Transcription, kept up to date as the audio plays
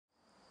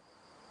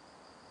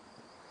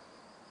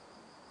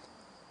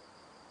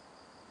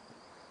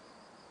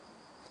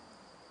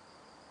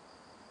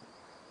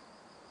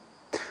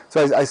So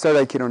I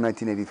started Aikido in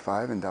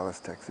 1985 in Dallas,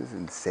 Texas,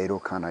 in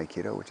Seido-kan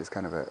Aikido, which is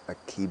kind of a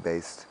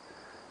ki-based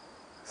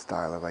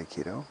style of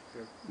Aikido.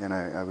 Yep. And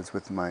I was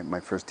with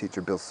my first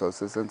teacher, Kessler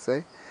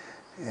Sensei,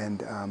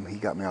 and he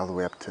got me all the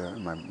way up to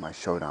my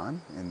Shodan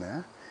in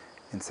there,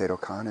 in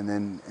Seido-kan, and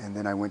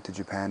then I went to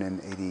Japan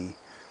in '80.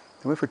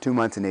 I went for 2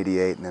 months in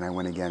 '88, and then I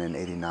went again in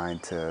 '89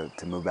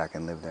 to move back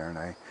and live there. And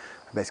I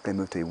basically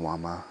moved to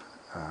Iwama,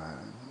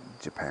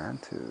 Japan,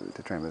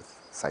 to train with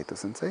Saito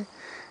Sensei.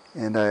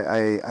 And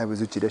I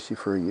was Uchideshi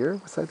for a year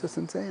with Saito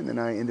Sensei, and then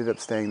I ended up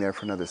staying there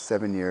for another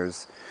 7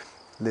 years,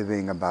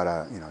 living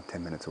about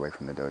 10 minutes away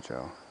from the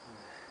dojo.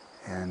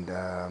 And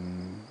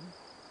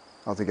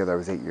altogether I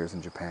was 8 years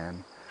in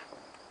Japan,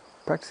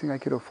 practicing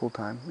Aikido full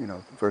time.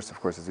 First of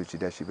course as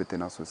Uchideshi, but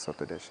then also as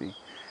Sotodeshi.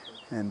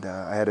 And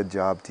I had a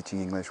job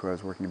teaching English where I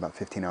was working about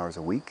 15 hours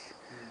a week,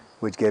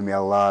 which gave me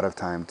a lot of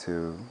time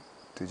to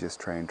just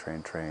train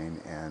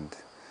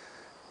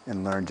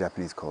and learn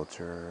Japanese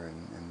culture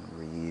and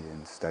read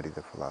and study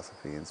the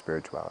philosophy and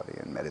spirituality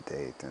and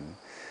meditate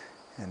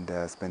and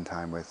spend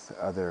time with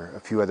a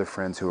few other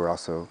friends who were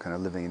also kind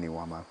of living in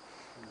Iwama.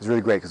 It was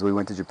really great because we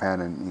went to Japan,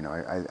 and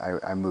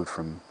I moved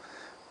from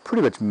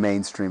pretty much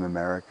mainstream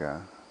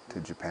America to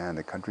Japan,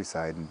 the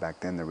countryside, and back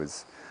then there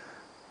was,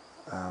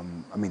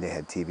 they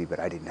had TV, but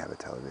I didn't have a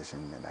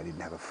television and I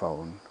didn't have a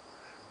phone.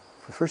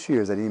 For the first few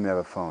years I didn't even have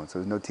a phone, so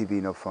there was no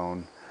TV, no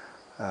phone.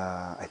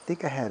 I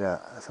think I had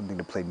something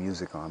to play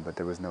music on, but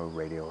there was no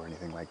radio or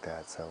anything like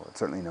that, so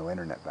certainly no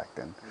internet back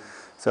then.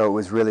 So it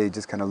was really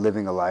just kind of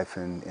living a life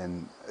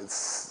in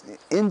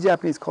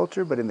Japanese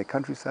culture, but in the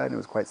countryside, and it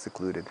was quite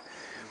secluded.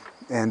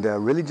 And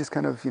really just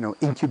kind of,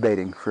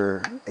 incubating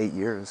for 8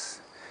 years.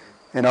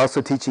 And also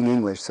teaching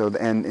English. So,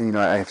 and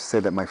I have to say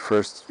that my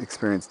first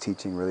experience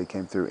teaching really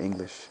came through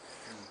English.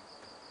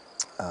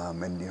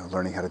 And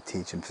learning how to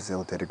teach and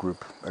facilitate a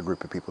group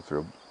of people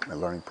through a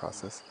learning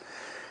process.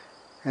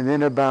 And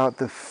then about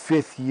the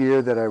 5th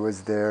year that I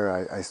was there,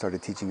 I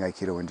started teaching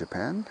Aikido in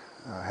Japan.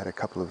 I had a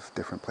couple of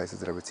different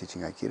places that I was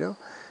teaching Aikido.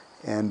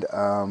 And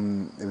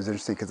it was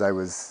interesting because I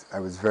was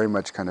very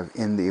much kind of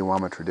in the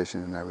Iwama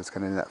tradition, and I was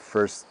kind of in that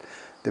first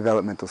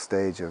developmental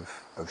stage of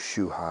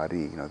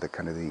shuhari,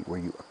 where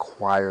you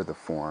acquire the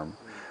form,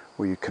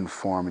 where you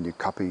conform and you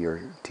copy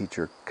your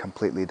teacher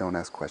completely, don't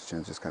ask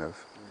questions, just kind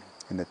of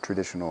in the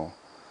traditional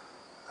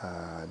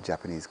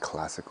Japanese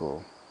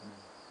classical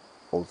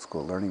old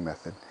school learning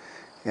method.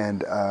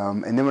 And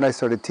then when I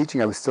started teaching,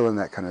 I was still in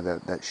that kind of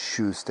that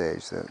shu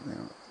stage, that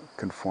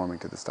conforming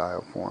to the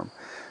style form.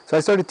 So I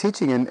started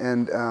teaching,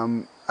 and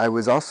I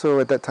was also,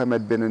 at that time,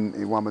 I'd been in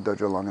Iwama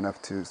Dojo long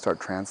enough to start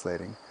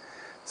translating.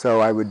 So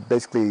I would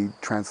basically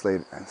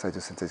translate Saito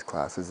Sensei's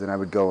classes, and I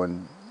would go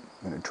and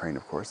train,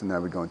 of course, and then I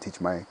would go and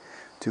teach my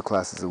 2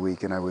 classes a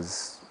week, and I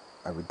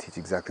would teach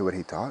exactly what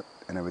he taught,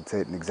 and I would say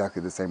it in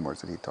exactly the same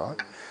words that he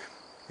taught.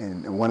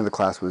 And one of the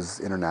class was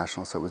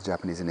international, so it was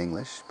Japanese and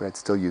English, but I'd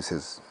still use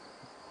his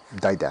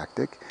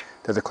didactic.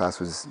 The other class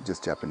was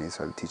just Japanese,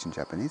 so I would teach in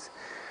Japanese.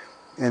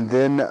 And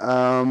then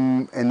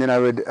I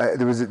would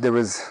there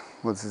was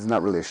well, this is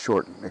not really a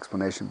short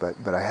explanation,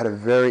 but I had a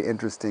very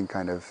interesting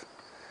kind of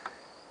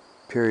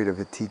period of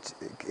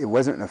it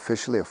wasn't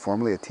officially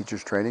formally a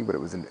teacher's training, but it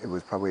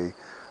was probably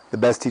the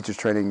best teacher's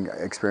training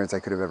experience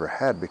I could have ever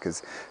had,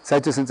 because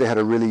Saito Sensei had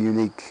a really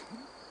unique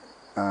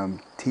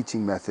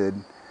teaching method.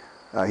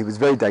 He was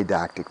very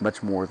didactic,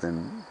 much more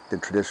than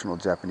traditional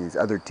Japanese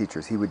other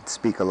teachers. He would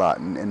speak a lot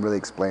and really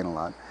explain a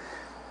lot.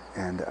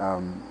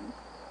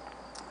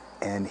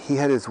 And he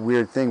had this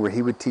weird thing where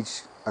he would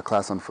teach a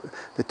class on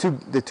the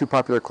two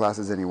popular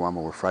classes in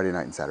Iwama were Friday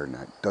night and Saturday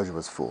night. Dojo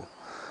was full,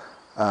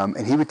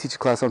 and he would teach a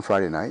class on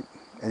Friday night,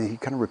 and he'd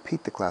kind of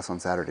repeat the class on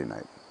Saturday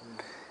night.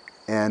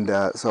 And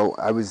so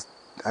I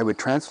would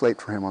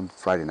translate for him on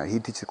Friday night.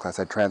 He'd teach the class,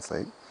 I'd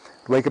translate.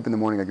 I'd wake up in the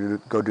morning,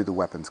 I'd go do the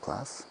weapons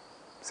class,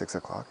 6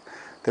 o'clock.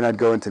 Then I'd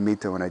go into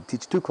Mito and I'd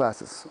teach 2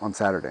 classes on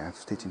Saturday. I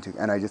was teaching 2,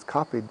 and I just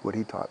copied what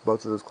he taught.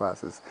 Both of those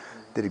classes,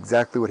 did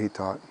exactly what he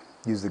taught,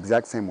 used the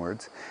exact same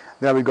words.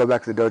 Then I would go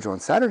back to the dojo on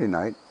Saturday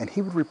night, and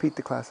he would repeat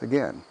the class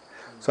again.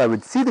 So I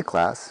would see the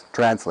class,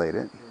 translate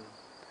it,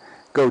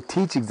 go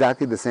teach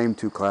exactly the same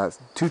 2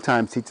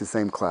 times teach the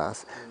same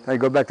class. Then I'd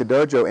go back to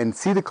dojo and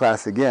see the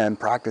class again,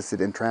 practice it,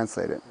 and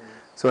translate it.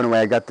 So in a way,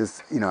 I got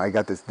this.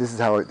 This is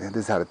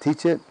how to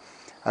teach it.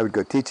 I would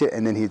go teach it,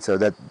 and then he'd so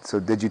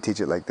did you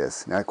teach it like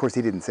this? Now, of course,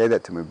 he didn't say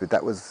that to me, but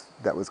that was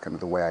kind of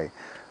the way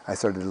I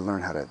started to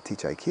learn how to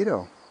teach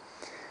Aikido.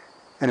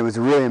 And it was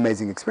a really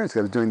amazing experience.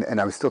 I was doing,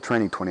 and I was still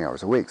training 20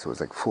 hours a week, so it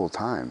was like full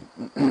time.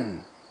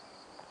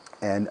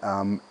 And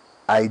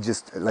I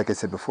just, like I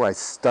said before, I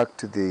stuck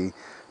to the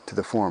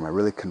form. I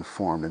really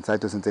conformed, and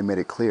Saito Sensei made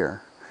it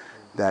clear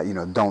that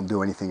don't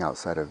do anything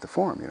outside of the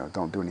form.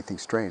 Don't do anything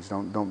strange.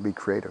 Don't be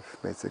creative,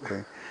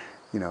 basically.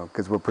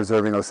 Because we're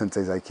preserving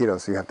O-sensei's Aikido,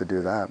 so you have to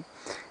do that.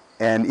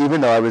 And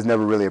even though I was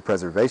never really a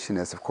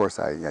preservationist, of course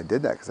I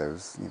did that because I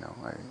was,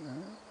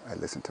 I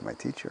listened to my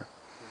teacher.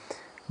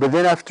 But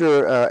then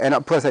after,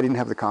 and plus I didn't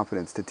have the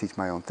confidence to teach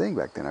my own thing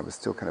back then. I was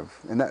still kind of,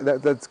 and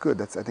that's good.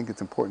 I think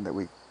it's important that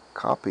we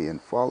copy and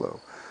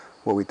follow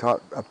what we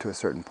taught up to a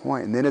certain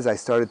point. And then as I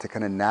started to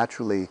kind of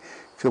naturally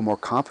feel more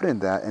confident in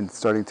that and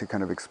starting to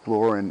kind of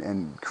explore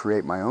and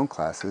create my own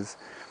classes,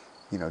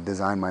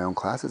 design my own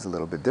classes a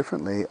little bit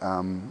differently,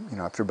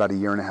 after about a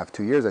year and a half,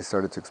 2 years, I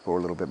started to explore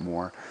a little bit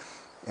more.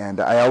 And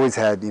I always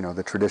had,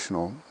 the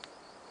traditional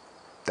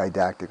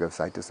didactic of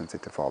Saito Sensei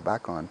to fall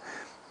back on.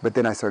 But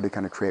then I started to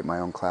kind of create my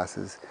own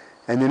classes.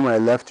 And then when I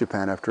left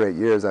Japan after 8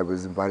 years, I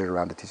was invited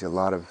around to teach a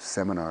lot of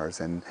seminars.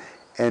 And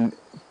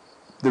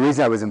the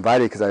reason I was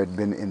invited because I had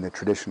been in the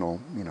traditional,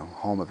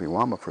 home of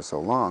Iwama for so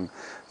long.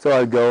 So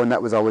I'd go, and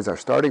that was always our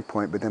starting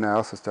point. But then I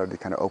also started to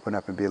kind of open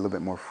up and be a little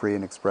bit more free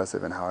and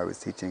expressive in how I was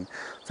teaching.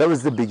 So that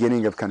was the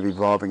beginning of kind of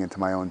evolving into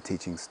my own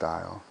teaching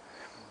style.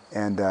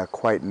 And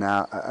quite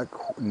now,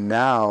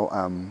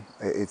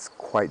 it's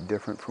quite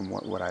different from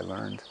what I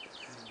learned.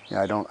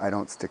 I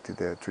don't stick to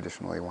the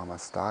traditional Iwama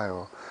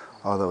style,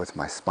 although it's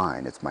my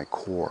spine, it's my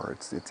core,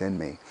 it's in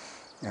me.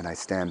 And I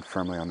stand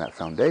firmly on that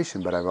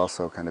foundation, but I've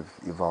also kind of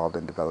evolved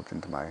and developed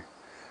into my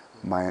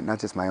not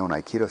just my own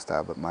Aikido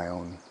style, but my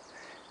own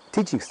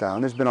teaching style.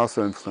 And there's been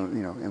also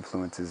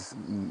influences,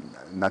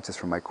 not just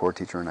from my core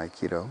teacher in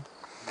Aikido,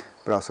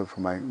 but also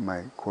from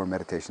my core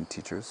meditation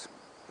teachers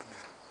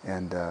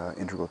and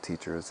integral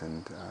teachers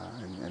and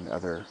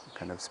other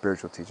kind of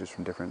spiritual teachers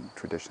from different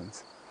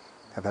traditions.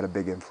 Have had a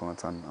big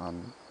influence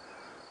on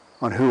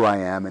who I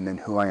am, and then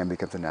who I am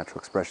becomes a natural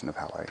expression of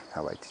how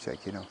I teach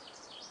Aikido.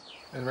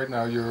 And right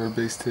now you're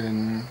based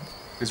in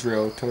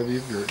Israel, Tel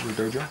Aviv, your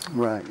dojo?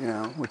 Right,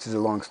 which is a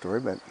long story,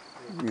 but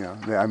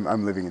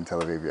I'm living in Tel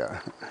Aviv,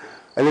 yeah.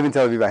 I live in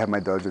Tel Aviv, I have my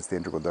dojo, it's the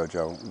Integral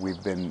Dojo.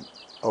 We've been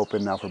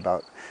open now for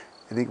about,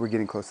 I think we're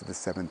getting close to the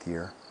 7th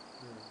year.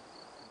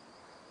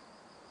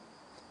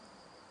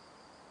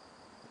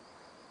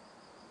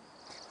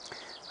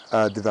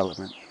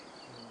 Development.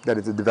 That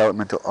is a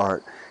developmental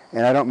art.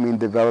 And I don't mean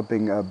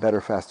developing a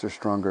better, faster,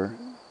 stronger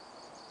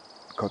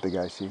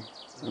kotegaishi,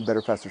 a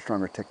better, faster,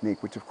 stronger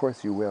technique, which of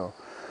course you will.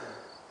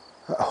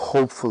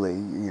 Hopefully,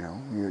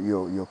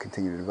 you'll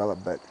continue to develop,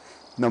 but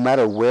no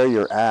matter where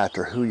you're at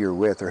or who you're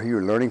with or who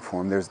you're learning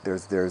from, there's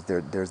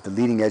the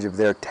leading edge of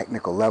their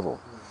technical level.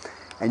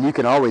 And you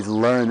can always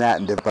learn that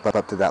and develop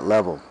up to that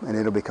level, and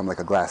it'll become like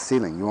a glass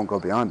ceiling. You won't go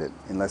beyond it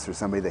unless there's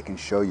somebody that can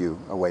show you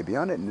a way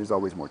beyond it, and there's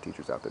always more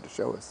teachers out there to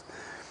show us.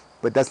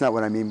 But that's not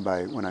what I mean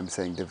by when I'm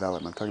saying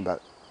development. I'm talking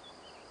about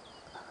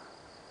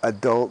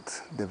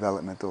adult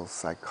developmental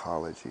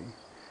psychology,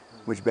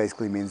 which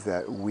basically means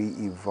that we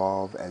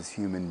evolve as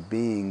human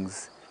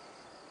beings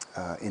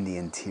in the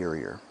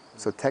interior.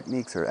 So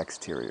techniques are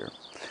exterior.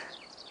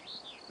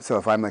 So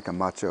if I'm like a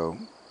macho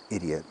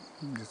idiot,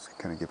 just to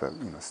kind of give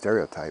a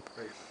stereotype,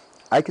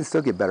 I can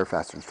still get better,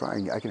 faster, and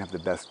stronger. I can have the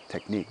best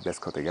technique,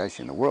 best kotegaishi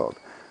in the world.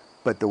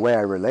 But the way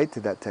I relate to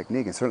that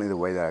technique, and certainly the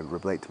way that I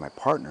relate to my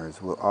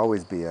partners, will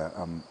always be a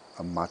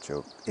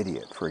macho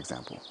idiot, for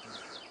example.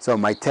 So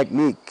my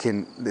technique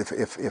can,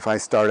 if I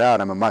start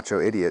out, I'm a macho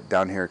idiot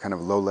down here, kind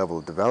of low level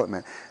of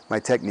development, my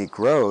technique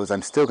grows,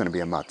 I'm still going to be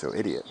a macho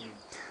idiot.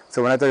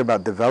 So when I talk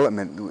about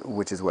development,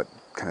 which is what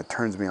kind of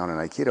turns me on in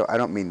Aikido, I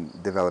don't mean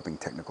developing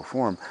technical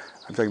form.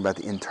 I'm talking about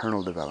the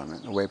internal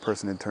development, the way a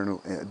person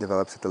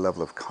develops at the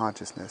level of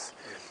consciousness.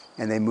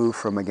 And they move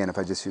from, again, if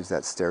I just use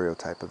that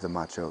stereotype of the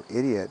macho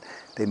idiot,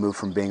 they move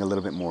from being a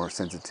little bit more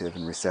sensitive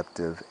and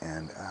receptive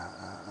and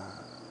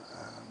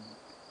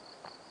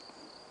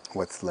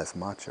what's less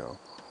macho,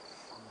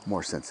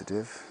 more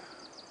sensitive,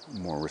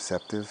 more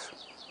receptive,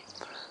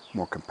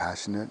 more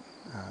compassionate,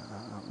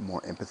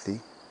 more empathy.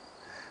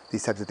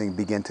 These types of things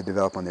begin to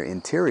develop on their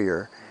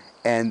interior,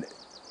 and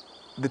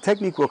the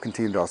technique will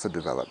continue to also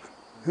develop.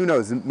 Who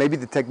knows, maybe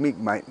the technique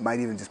might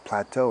even just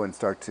plateau and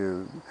start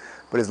to,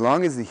 but as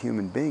long as the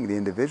human being, the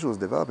individual is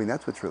developing,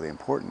 that's what's really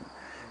important.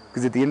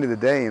 Because at the end of the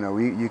day,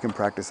 you can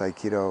practice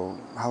Aikido.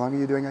 How long are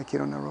you doing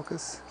Aikido now,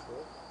 Rokas?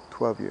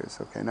 12 years,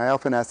 okay. And I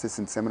often ask this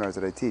in seminars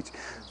that I teach.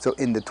 So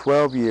in the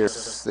 12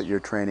 years that you're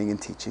training and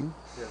teaching,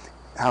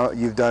 how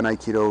you've done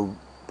Aikido,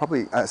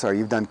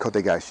 you've done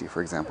kotegaishi,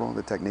 for example,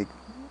 the technique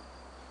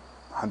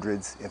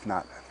hundreds, if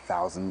not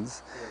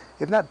thousands,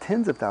 if not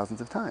tens of thousands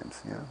of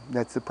times.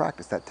 That's the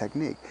practice, that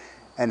technique.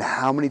 And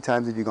how many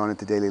times have you gone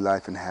into daily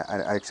life and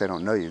I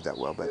don't know you that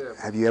well, but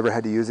have you ever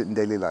had to use it in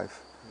daily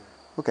life?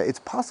 Okay, it's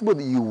possible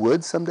that you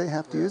would someday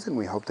have to use it, and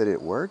we hope that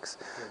it works.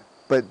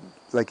 But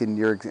like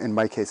in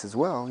my case as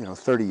well,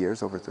 30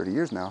 years, over 30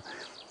 years now,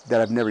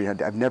 that I've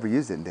never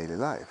used it in daily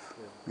life.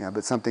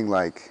 But something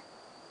like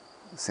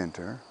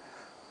center,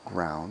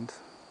 ground,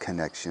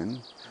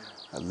 connection,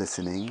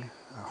 listening,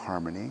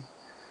 harmony,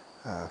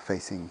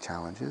 facing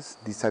challenges,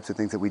 these types of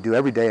things that we do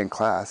every day in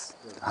class,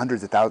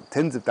 hundreds of thousands,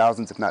 tens of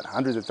thousands, if not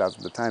hundreds of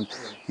thousands of times,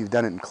 you've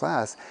done it in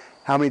class.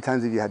 How many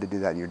times have you had to do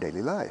that in your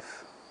daily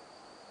life?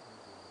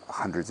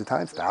 Hundreds of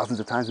times, thousands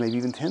of times, maybe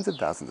even tens of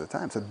thousands of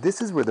times. So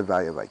this is where the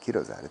value of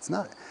Aikido is at. It's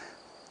not,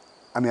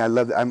 I'm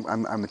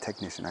a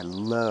technician. I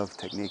love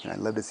technique, and I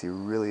love to see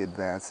really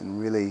advanced and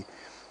really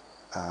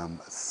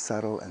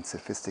subtle and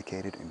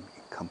sophisticated and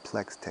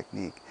complex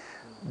technique.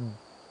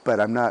 But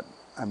I'm not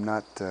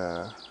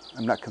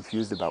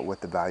confused about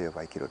what the value of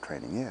Aikido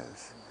training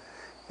is.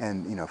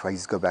 And if I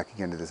just go back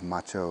again to this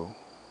macho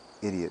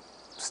idiot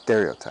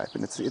stereotype,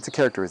 and it's a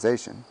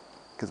characterization,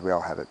 because we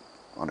all have it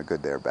on a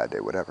good day or bad day,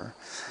 whatever.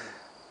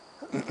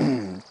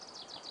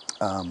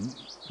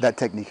 That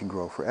technique can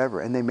grow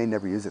forever, and they may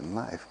never use it in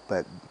life,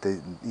 but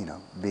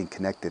being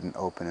connected and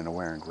open and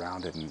aware and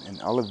grounded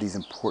and all of these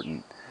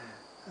important,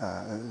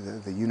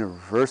 the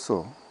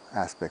universal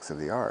aspects of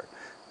the art,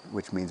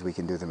 which means we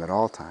can do them at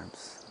all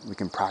times. We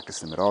can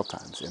practice them at all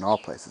times, in all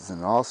places,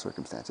 in all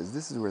circumstances.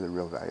 This is where the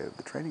real value of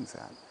the training's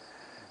at.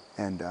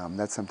 And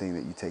that's something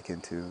that you take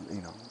into,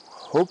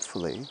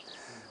 hopefully,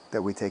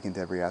 that we take into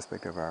every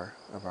aspect of our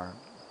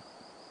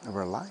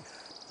life.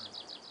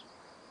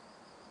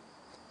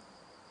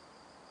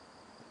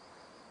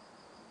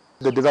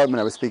 The development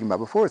I was speaking about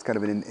before is kind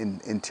of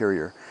an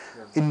interior,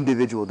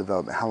 individual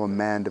development, how a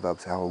man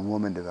develops, how a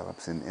woman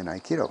develops in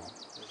Aikido.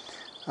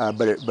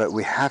 But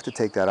we have to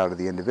take that out of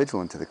the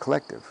individual into the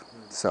collective.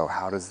 So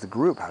how does the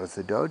group, how does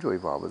the dojo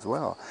evolve as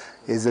well?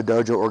 Is the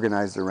dojo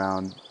organized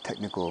around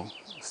technical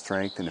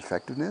strength and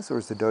effectiveness, or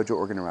is the dojo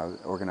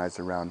organized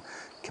around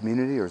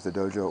community, or is the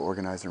dojo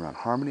organized around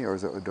harmony, or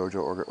is the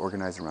dojo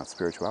organized around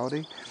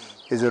spirituality?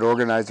 Is it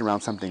organized around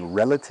something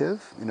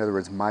relative? In other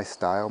words, my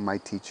style, my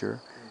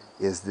teacher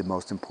is the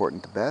most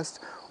important, the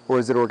best, or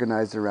is it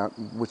organized around,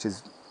 which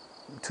is,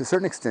 to a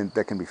certain extent,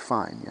 that can be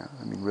fine, yeah?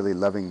 I mean, really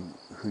loving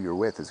who you're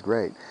with is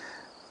great,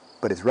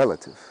 but it's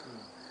relative.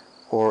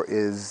 Or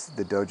is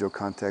the dojo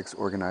context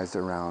organized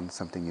around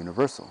something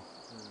universal?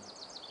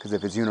 Because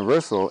if it's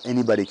universal,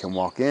 anybody can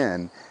walk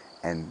in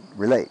and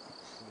relate.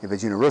 If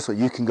it's universal,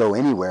 you can go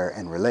anywhere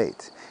and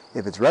relate.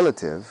 If it's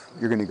relative,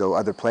 you're going to go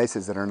other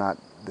places that are not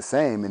the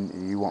same,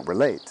 and you won't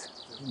relate,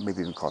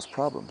 maybe even cause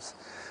problems.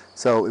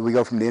 So we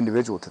go from the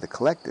individual to the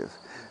collective,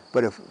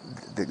 but if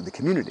the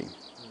community.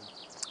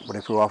 But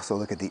if we also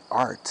look at the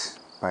art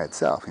by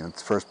itself, the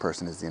first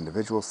person is the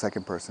individual,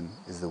 second person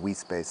is the we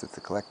space, it's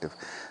the collective.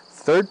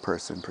 Third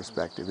person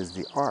perspective is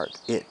the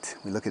art, it.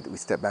 We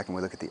step back and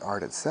we look at the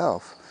art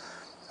itself.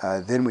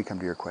 Then we come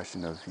to your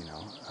question of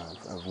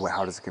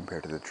how does it compare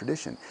to the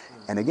tradition?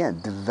 And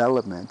again,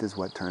 development is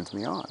what turns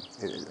me on.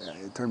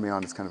 It turned me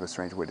on is kind of a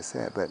strange way to say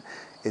it, but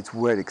it's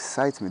where it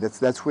excites me.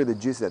 That's where the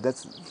juice is at.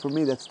 For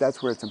me,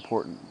 that's where it's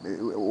important.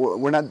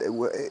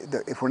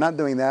 If we're not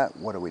doing that,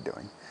 what are we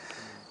doing?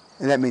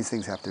 And that means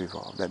things have to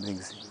evolve. That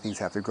means things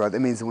have to grow. That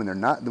means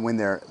when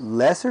they're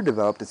lesser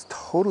developed, it's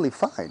totally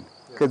fine,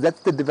 because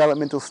that's the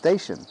developmental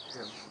station.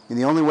 And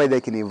the only way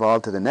they can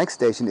evolve to the next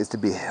station is to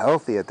be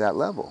healthy at that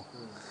level.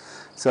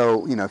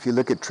 So, if you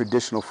look at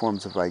traditional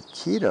forms of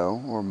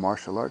Aikido, or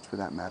martial arts for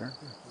that matter,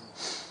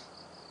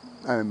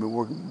 I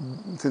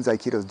mean, since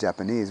Aikido is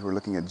Japanese, we're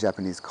looking at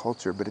Japanese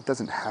culture, but it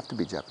doesn't have to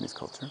be Japanese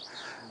culture.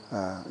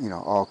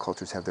 All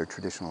cultures have their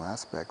traditional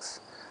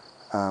aspects.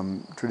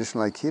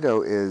 Traditional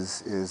Aikido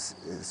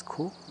is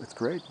cool. It's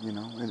great.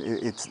 And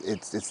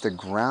it's the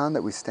ground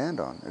that we stand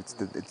on. It's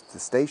the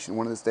station.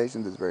 One of the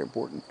stations is very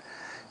important.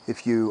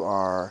 If you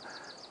are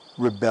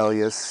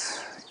rebellious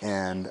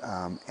and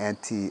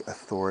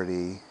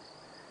anti-authority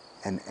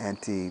and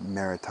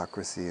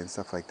anti-meritocracy and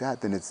stuff like that,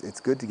 then it's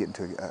good to get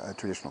into a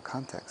traditional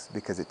context,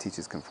 because it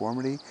teaches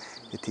conformity,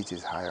 it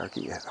teaches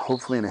hierarchy,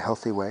 hopefully in a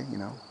healthy way,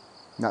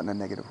 not in a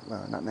negative,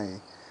 not in a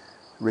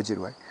rigid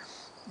way.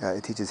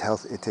 It teaches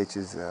healthy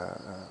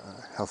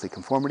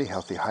conformity,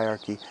 healthy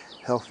hierarchy,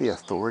 healthy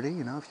authority.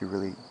 If you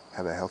really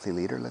have a healthy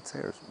leader, let's say,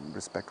 or a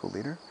respectful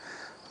leader,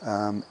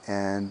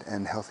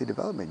 and healthy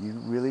development.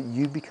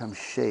 You become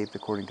shaped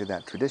according to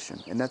that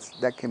tradition, and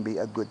that can be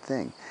a good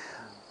thing.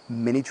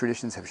 Many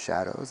traditions have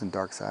shadows and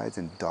dark sides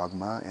and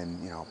dogma and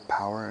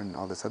power and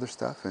all this other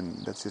stuff, and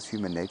that's just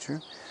human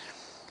nature.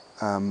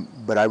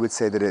 But I would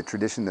say that a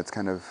tradition that's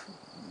kind of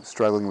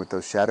struggling with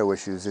those shadow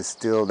issues is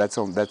still that's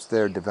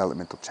their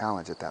developmental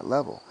challenge at that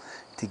level,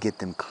 to get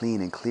them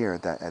clean and clear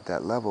at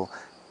that level.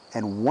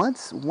 And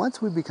once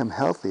we become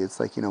healthy, it's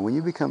like when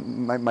you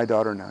become my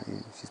daughter now.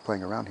 She's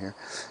playing around here.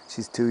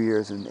 She's 2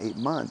 years and 8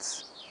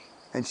 months,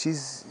 and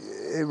she's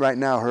right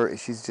now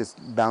she's just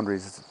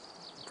boundaries.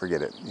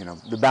 Forget it.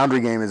 The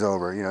boundary game is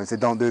over. I said,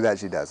 don't do that.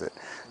 She does it.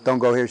 Don't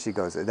go here. She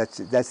goes.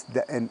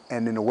 And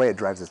in a way, it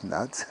drives us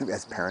nuts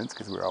as parents,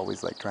 because we're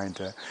always like trying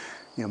to,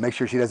 make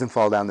sure she doesn't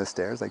fall down the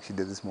stairs like she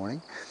did this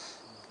morning.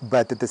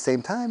 But at the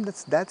same time,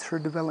 that's her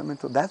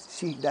developmental.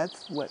 That's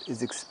what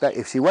is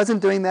expected. If she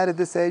wasn't doing that at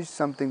this age,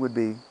 something would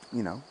be,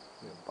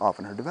 off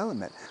in her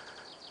development.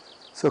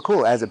 So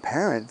cool. As a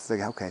parent, it's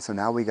like, okay, so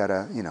now we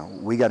gotta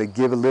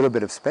give a little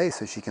bit of space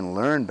so she can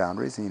learn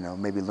boundaries.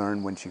 Maybe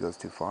learn when she goes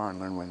too far and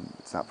learn when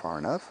it's not far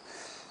enough.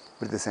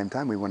 But at the same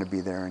time, we want to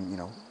be there and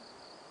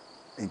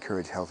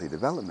encourage healthy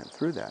development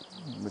through that.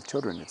 With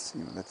children, it's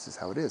that's just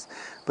how it is.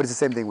 But it's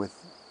the same thing with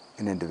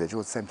an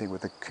individual. It's the same thing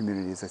with the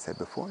community, as I said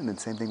before, and then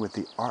the same thing with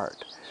the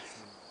art.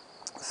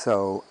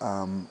 So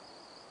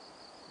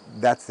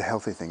that's the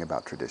healthy thing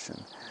about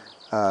tradition.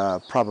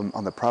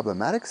 On the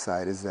problematic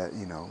side is that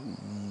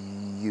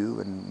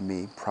you and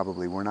me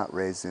probably were not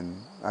raised in.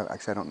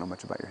 Actually, I don't know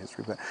much about your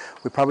history, but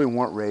we probably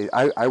weren't raised.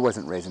 I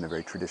wasn't raised in a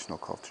very traditional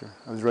culture.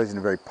 I was raised in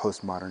a very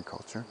postmodern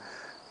culture.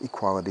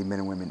 equality, men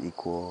and women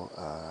equal,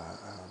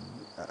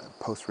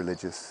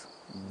 post-religious.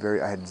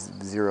 I had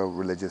zero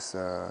religious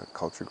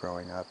culture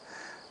growing up,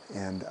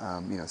 and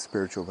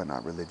spiritual but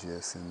not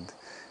religious,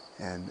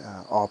 and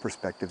all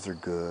perspectives are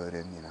good,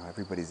 and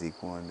everybody's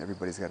equal, and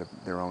everybody's got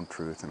their own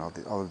truth, and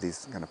all of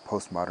these kind of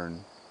postmodern,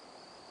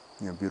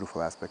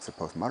 beautiful aspects of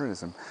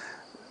postmodernism.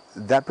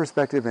 That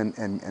perspective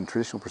and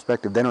traditional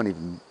perspective, they don't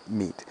even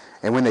meet.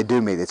 And when they do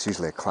meet, it's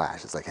usually a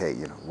clash. It's like, hey,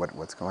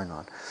 what's going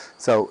on?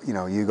 So,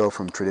 you go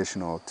from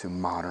traditional to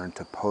modern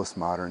to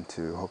postmodern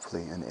to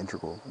hopefully an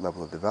integral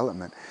level of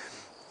development.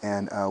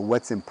 And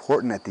what's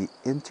important at the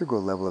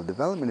integral level of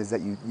development is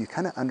that you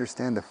kind of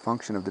understand the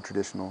function of the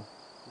traditional.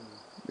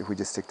 If we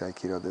just stick to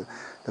Aikido,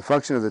 the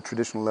function of the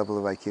traditional level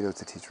of Aikido is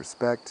to teach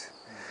respect,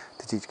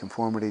 to teach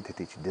conformity, to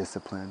teach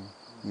discipline,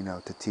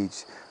 to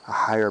teach a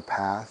higher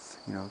path.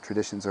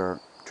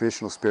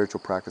 Traditional spiritual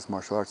practice,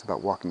 martial arts,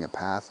 about walking a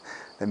path.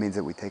 That means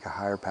that we take a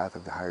higher path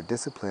of the higher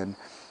discipline,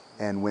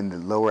 and when the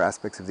lower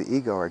aspects of the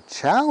ego are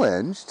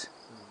challenged,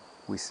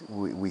 we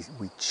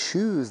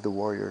choose the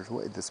warrior's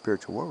way, the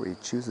spiritual warrior. We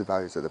choose the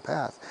values of the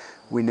path.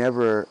 We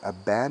never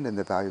abandon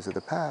the values of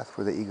the path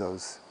for the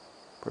ego's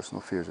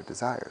personal fears or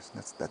desires.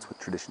 That's what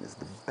tradition is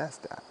the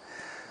best at.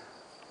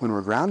 When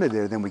we're grounded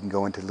there, then we can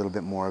go into a little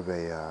bit more of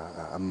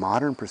a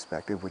modern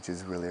perspective, which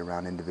is really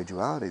around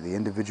individuality. The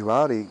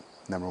individuality,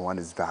 number one,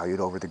 is valued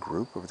over the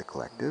group, over the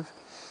collective,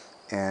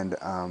 and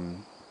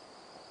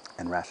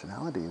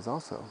rationality is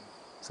also.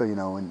 So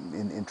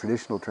in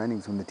traditional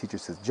trainings, when the teacher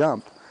says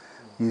jump,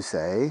 you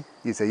say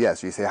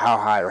yes, or you say how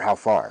high or how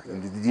far.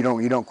 You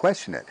don't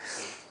question it.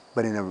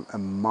 But in a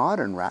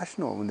modern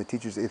rational, when the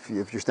teachers, if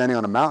you're standing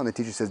on a mountain, the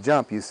teacher says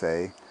jump, you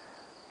say,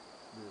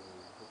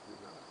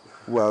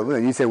 well,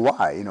 you say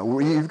why?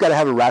 You've got to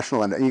have a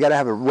rational. You got to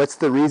have what's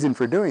the reason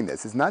for doing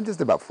this? It's not just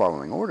about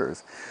following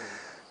orders.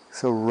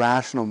 So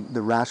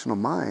the rational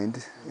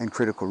mind and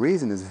critical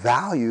reason is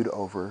valued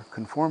over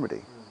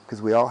conformity,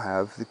 because we all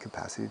have the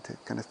capacity to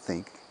kind of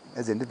think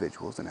as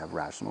individuals and have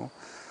rational.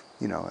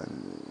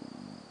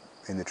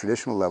 In the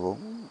traditional level,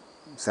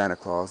 Santa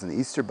Claus and the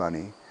Easter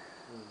Bunny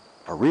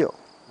are real.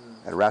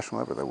 At a rational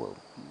level, they will.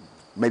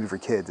 Maybe for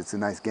kids, it's a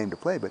nice game to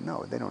play, but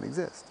no, they don't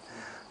exist.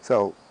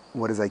 So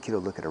what does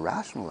Aikido look at a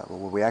rational level?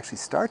 Well, we actually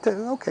start to,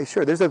 okay,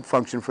 sure, there's a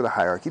function for the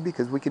hierarchy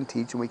because we can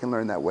teach and we can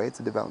learn that way. It's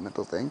a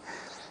developmental thing.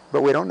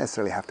 But we don't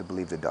necessarily have to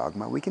believe the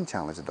dogma. We can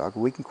challenge the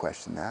dogma. We can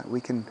question that.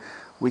 We can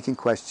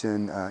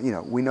question,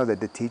 we know that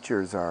the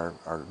teachers are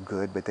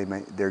good, but they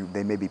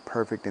may be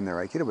perfect in their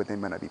Aikido, but they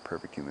might not be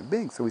perfect human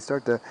beings. So we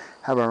start to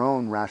have our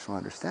own rational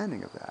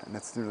understanding of that, and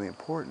that's really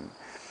important.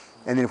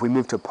 And then if we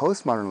move to a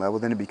postmodern level,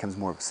 then it becomes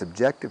more of a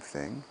subjective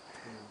thing,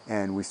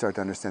 and we start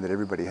to understand that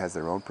everybody has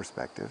their own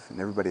perspective, and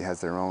everybody has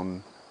their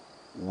own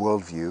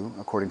worldview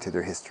according to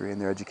their history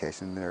and their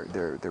education,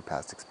 their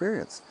past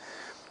experience.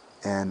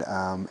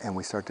 And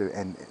we start to,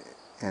 and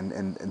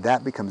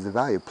that becomes the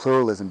value.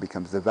 Pluralism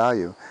becomes the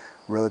value.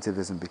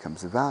 Relativism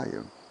becomes the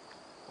value.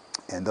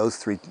 And those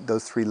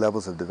three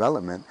levels of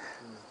development,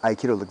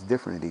 Aikido looks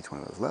different at each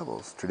one of those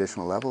levels.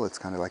 Traditional level, it's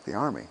kind of like the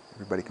army.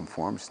 Everybody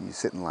conforms. You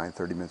sit in line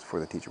 30 minutes before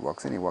the teacher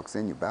walks in. He walks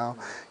in, you bow.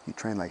 You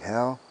train like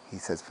hell. He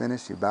says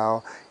finish, you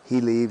bow. He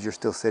leaves, you're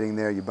still sitting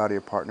there. You bow to your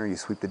partner. You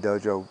sweep the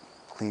dojo,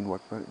 clean,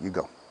 you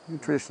go. You're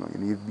traditional.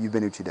 You've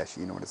been Uchideshi.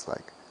 You know what it's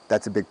like.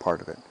 That's a big part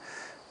of it.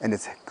 And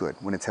it's good.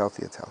 When it's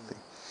healthy, it's healthy.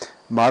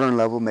 Modern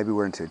level, maybe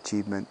we're into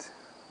achievement,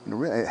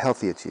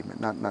 healthy achievement,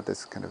 not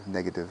this kind of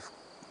negative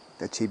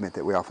achievement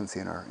that we often see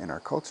in our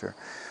culture.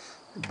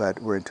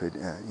 But we're into it.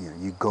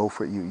 You go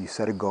for it. You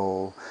set a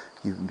goal.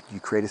 You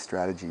create a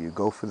strategy. You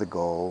go for the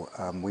goal.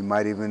 You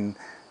might even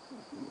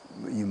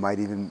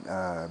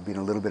be in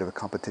a little bit of a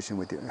competition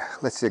with your,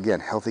 let's say again,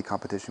 healthy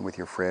competition with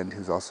your friend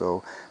who's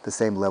also the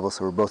same level.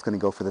 So we're both going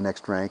to go for the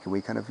next rank, and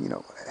we kind of,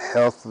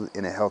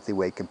 in a healthy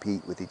way,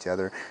 compete with each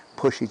other,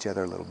 push each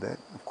other a little bit.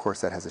 Of course,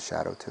 that has a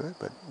shadow to it,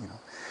 but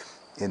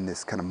in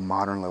this kind of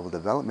modern level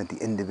development, the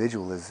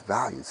individual is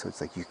valued. So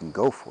it's like you can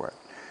go for it.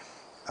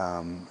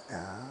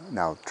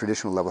 Now,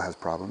 traditional level has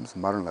problems,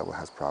 modern level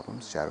has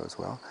problems, shadow as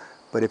well.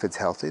 But if it's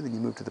healthy, then you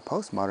move to the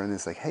postmodern, and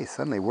it's like, hey,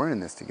 suddenly we're in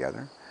this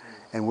together,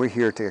 and we're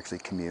here to actually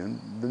commune.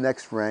 The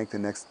next rank, the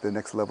next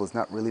level is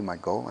not really my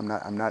goal. I'm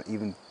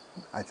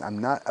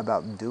not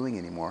about doing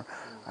anymore.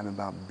 I'm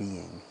about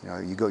being.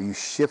 You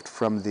shift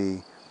from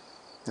the.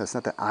 It's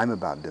not that I'm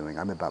about doing.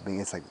 I'm about being.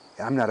 It's like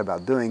I'm not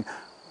about doing.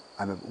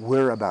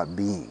 We're about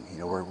being.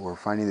 We're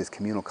finding this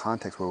communal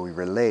context where we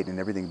relate, and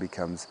everything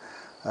becomes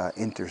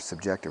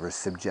intersubjective or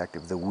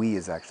subjective. The we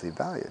is actually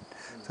valued.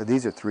 So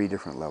these are three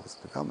different levels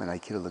of development.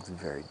 Aikido looks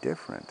very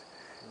different.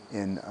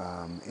 In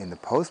the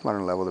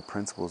postmodern level, the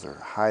principles are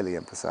highly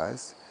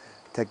emphasized.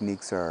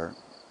 Techniques are,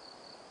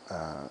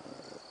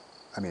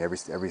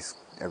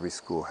 every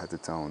school has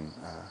its own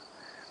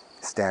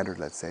standard,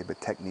 let's say,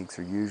 but techniques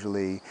are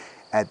usually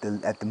at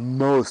the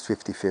most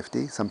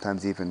 50-50,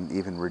 sometimes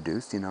even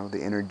reduced.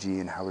 The energy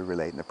and how we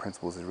relate and the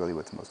principles is really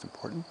what's most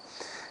important.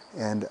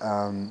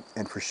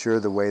 And for sure,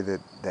 the way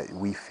that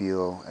we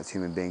feel as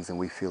human beings and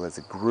we feel as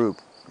a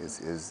group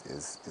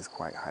is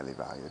quite highly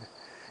valued.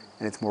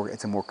 and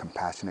it's a more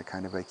compassionate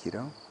kind of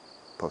Aikido,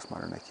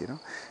 postmodern Aikido.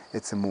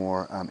 It's a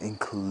more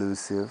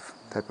inclusive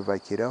type of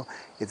Aikido.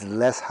 It's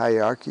less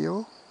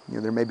hierarchical. You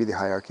know, there may be the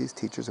hierarchies,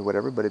 teachers or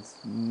whatever, but it's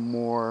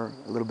more,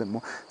 a little bit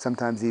more.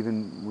 Sometimes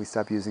even we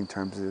stop using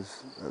terms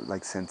as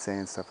like sensei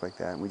and stuff like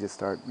that, and we just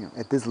start, you know,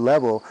 at this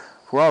level,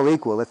 if we're all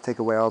equal, let's take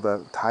away all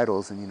the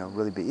titles and, you know,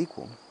 really be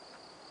equal.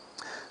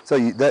 So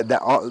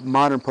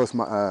modern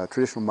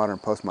traditional modern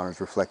postmodern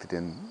is reflected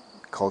in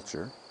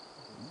culture,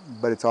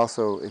 but it's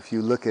also, if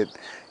you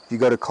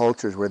go to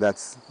cultures where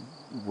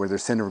their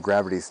center of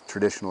gravity is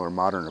traditional or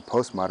modern or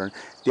postmodern,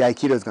 the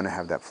Aikido is going to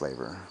have that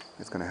flavor.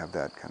 It's going to have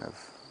that kind of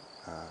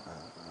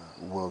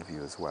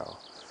worldview as well.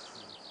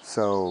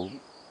 So,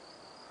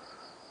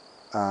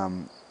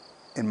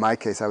 in my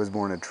case, I was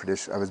born in a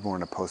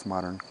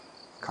postmodern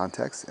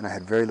context, and I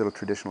had very little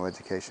traditional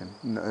education,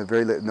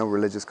 no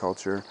religious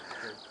culture.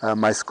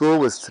 My school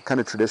was kind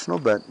of traditional,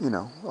 but, you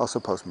know, also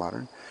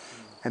postmodern.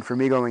 And for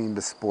me, going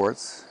into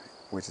sports,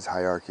 which is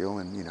hierarchical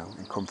and, you know,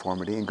 in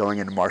conformity, and going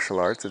into martial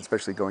arts,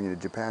 especially going into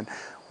Japan,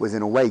 was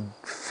in a way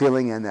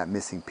filling in that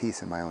missing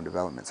piece in my own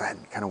development. So I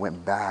kind of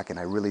went back, and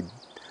I really,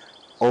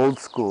 old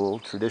school,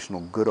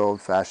 traditional, good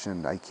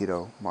old-fashioned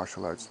Aikido,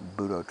 martial arts,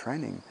 Budo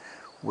training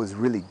was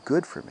really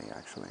good for me,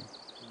 actually.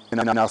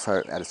 And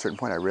also, at a certain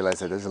point, I realized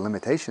that there's a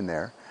limitation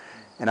there,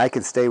 and I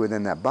could stay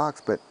within that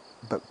box, but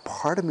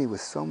part of me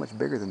was so much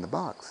bigger than the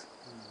box.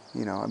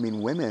 You know, I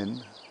mean,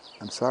 women,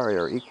 I'm sorry,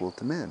 are equal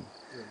to men.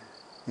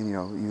 And, you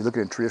know, you look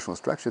at a traditional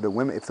structure,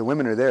 if the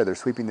women are there, they're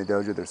sweeping the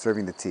dojo, they're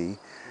serving the tea,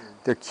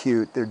 they're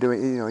cute, they're doing,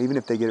 you know, even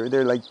if they get it,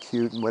 they're like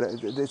cute and whatever.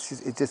 It's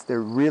just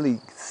they're really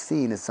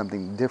seen as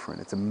something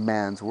different. It's a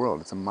man's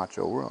world. It's a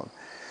macho world.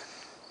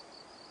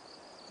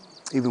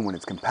 Even when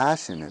it's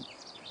compassionate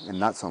and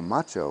not so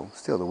macho,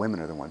 still the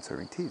women are the ones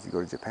serving teas. You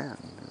go to Japan,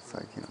 it's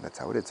like, you know, that's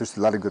how it is. There's a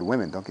lot of good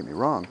women, don't get me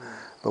wrong,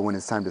 but when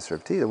it's time to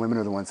serve tea, the women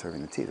are the ones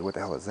serving the tea. What the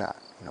hell is that?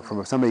 You know,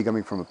 from somebody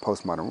coming from a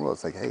postmodern world,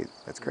 it's like, hey,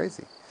 that's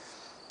crazy.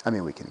 I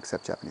mean, we can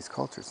accept Japanese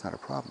culture, it's not a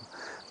problem.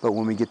 But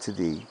when we get to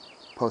the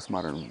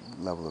postmodern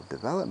level of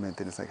development,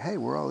 then it's like, hey,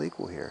 we're all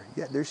equal here.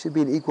 Yeah, there should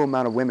be an equal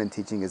amount of women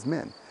teaching as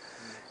men.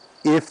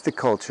 If the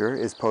culture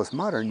is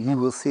postmodern, you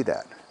will see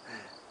that.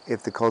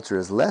 If the culture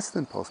is less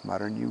than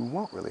postmodern, you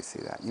won't really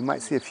see that. You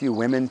might see a few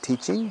women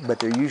teaching, but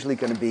they're usually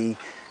going to be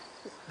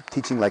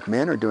teaching like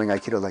men or doing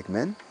Aikido like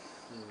men,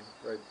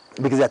 Right.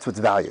 because that's what's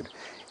valued.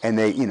 And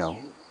they, you know,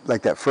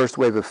 like that first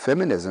wave of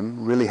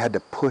feminism really had to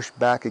push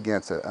back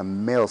against a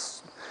male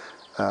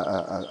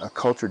a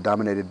culture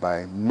dominated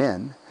by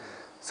men.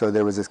 So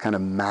there was this kind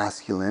of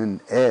masculine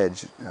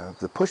edge of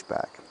the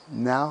pushback.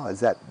 Now, as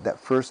that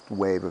first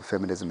wave of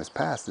feminism has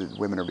passed,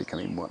 women are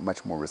becoming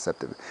much more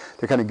receptive.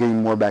 They're kind of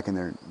getting more back in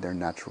their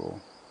natural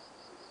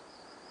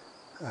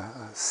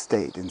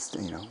state,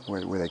 you know,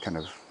 where they kind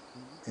of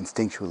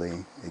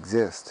instinctually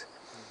exist.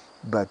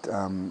 But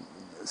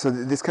so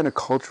this kind of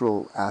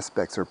cultural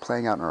aspects are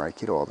playing out in our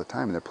Aikido all the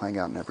time, and they're playing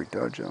out in every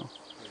dojo.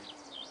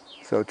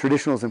 So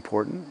traditional is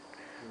important,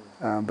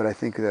 but I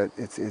think that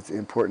it's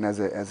important as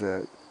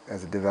a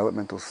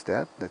developmental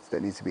step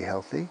that needs to be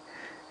healthy,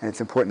 and it's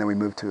important that we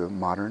move to a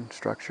modern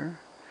structure,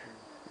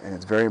 and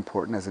it's very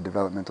important as a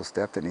developmental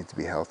step that needs to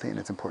be healthy, and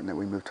it's important that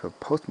we move to a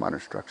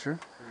postmodern structure,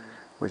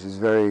 which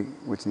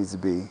needs to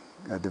be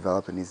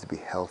developed and needs to be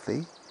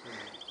healthy.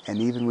 And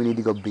even we need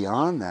to go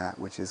beyond that,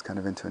 which is kind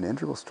of into an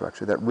integral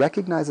structure that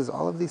recognizes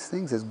all of these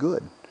things as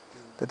good,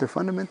 that they're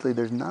fundamentally,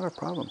 there's not a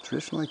problem.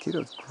 Traditional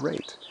Aikido is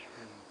great.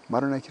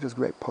 Modern Aikido is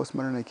great.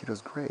 Postmodern Aikido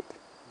is great.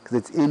 Because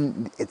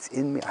it's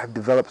in me. I've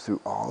developed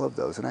through all of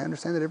those, and I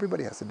understand that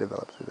everybody has to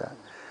develop through that.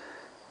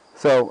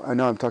 So I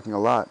know I'm talking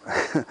a lot,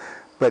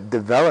 but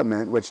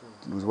development, which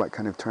was what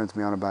kind of turns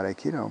me on about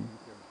Aikido,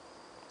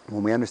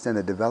 when we understand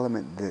that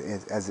development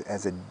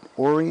as an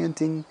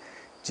orienting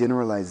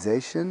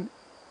generalization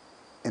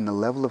in the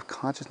level of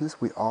consciousness,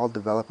 we all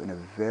develop in a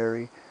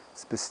very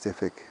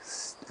specific,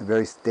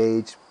 very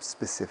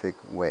stage-specific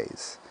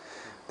ways.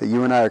 That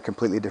you and I are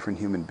completely different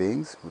human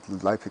beings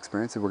with life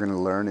experiences. We're going to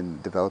learn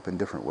and develop in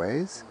different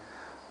ways.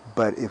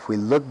 But if we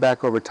look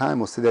back over time,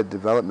 we'll see that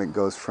development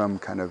goes from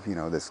kind of, you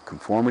know, this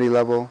conformity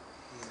level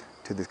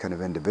to this kind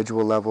of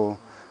individual level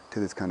to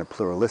this kind of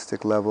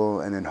pluralistic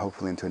level, and then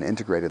hopefully into an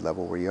integrated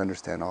level where you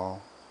understand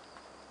all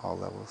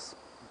levels.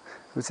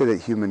 I would say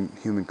that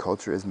human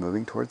culture is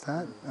moving towards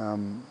that,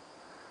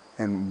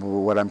 and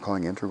what I'm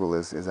calling integral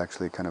is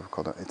actually kind of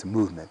called it's a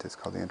movement. It's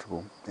called the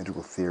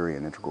integral theory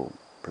and integral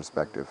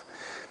perspective.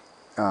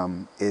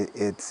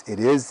 It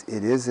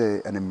is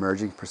an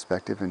emerging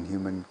perspective in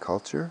human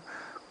culture,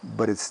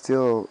 but it's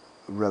still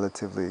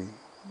relatively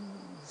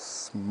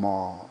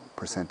small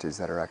percentage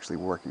that are actually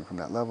working from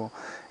that level.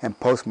 And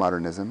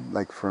postmodernism,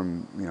 like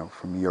from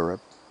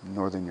Europe,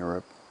 Northern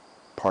Europe,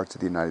 parts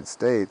of the United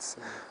States,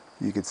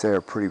 you could say are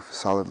pretty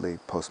solidly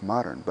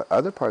postmodern. But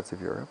other parts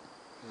of Europe,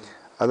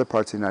 other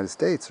parts of the United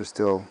States are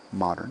still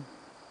modern,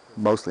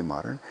 mostly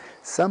modern.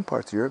 Some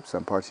parts of Europe,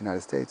 some parts of the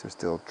United States are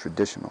still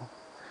traditional.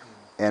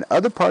 And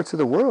other parts of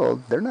the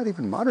world, they're not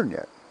even modern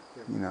yet.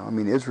 You know, I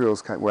mean,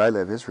 Israel's where I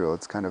live, Israel,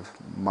 it's kind of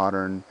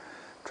modern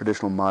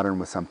traditional modern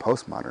with some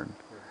postmodern.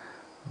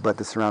 But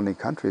the surrounding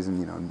countries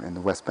and, and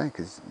the West Bank,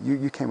 because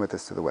you came with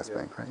us to the West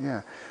Bank, right?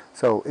 Yeah.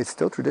 So it's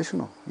still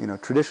traditional,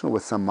 traditional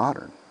with some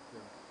modern.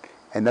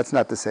 And that's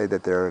not to say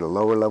that they're at a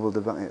lower level of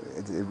development.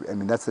 I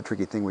mean, that's the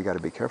tricky thing we got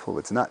to be careful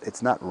with.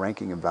 It's not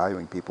ranking and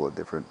valuing people at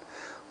different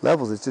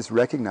levels. It's just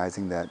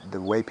recognizing that the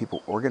way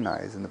people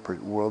organize and the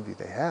worldview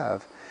they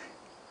have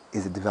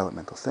is a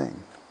developmental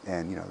thing.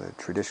 And, the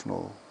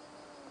traditional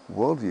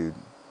worldview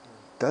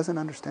doesn't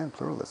understand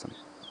pluralism.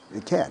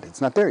 It can't.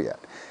 It's not there yet.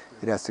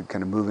 It has to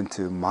kind of move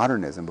into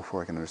modernism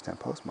before it can understand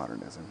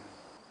postmodernism.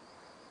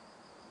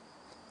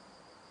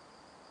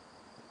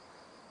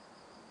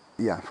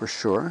 Yeah, for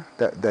sure.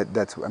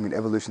 That's. I mean,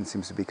 evolution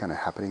seems to be kind of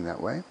happening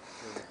that way.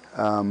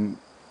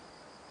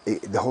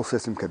 The whole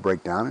system could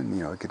break down, and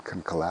it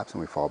could collapse, and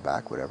we fall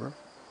back, whatever.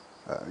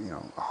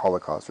 A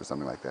Holocaust or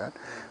something like that.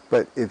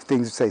 But if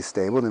things stay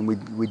stable, then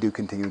we do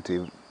continue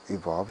to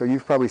evolve. So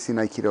you've probably seen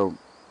Aikido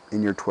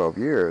in your 12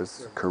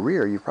 years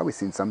career. You've probably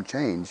seen some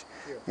change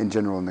in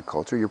general in the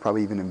culture. You're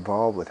probably even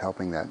involved with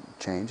helping that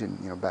change,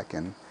 and back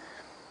in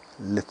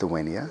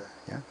Lithuania.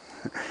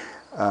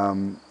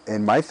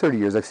 In my 30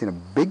 years, I've seen a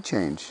big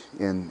change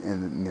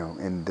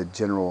in the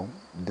general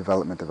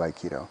development of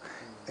Aikido,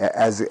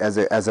 as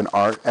an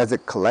art, as a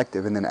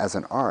collective, and then as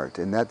an art,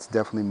 and that's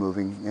definitely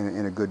moving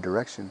in a good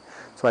direction.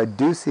 So I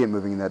do see it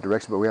moving in that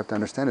direction, but we have to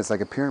understand it's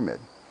like a pyramid.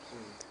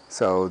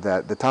 So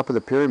that the top of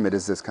the pyramid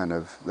is this kind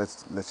of,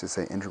 let's just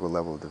say, integral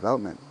level of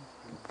development,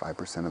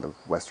 5% of the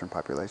Western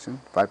population,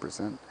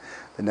 5%.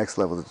 The next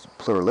level is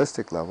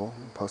pluralistic level.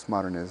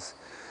 Postmodern is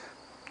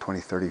 20,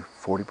 30,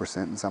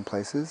 40% in some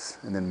places,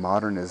 and then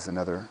modern is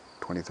another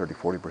 20, 30,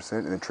 40%,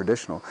 and then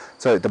traditional.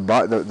 So the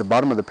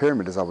bottom of the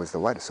pyramid is always the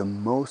widest. So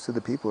most of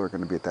the people are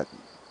going to be at that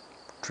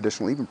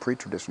traditional, even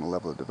pre-traditional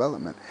level of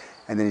development.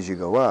 And then as you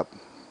go up,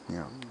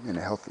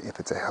 if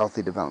it's a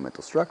healthy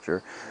developmental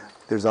structure,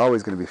 there's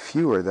always going to be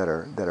fewer that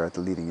are at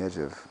the leading edge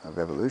of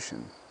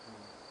evolution.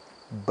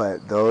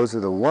 But those are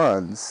the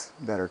ones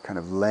that are kind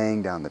of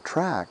laying down the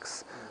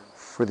tracks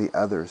for the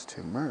others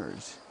to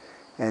emerge.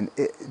 And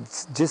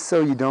it's just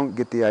so you don't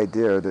get the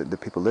idea, or the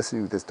people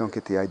listening to this don't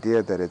get the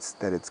idea that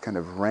it's kind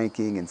of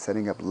ranking and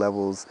setting up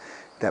levels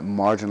that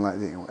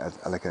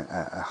marginalize, like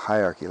a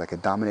hierarchy, like a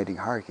dominating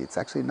hierarchy. It's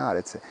actually not.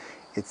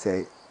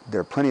 There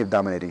are plenty of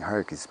dominating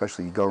hierarchies,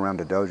 especially you go around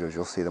to dojos,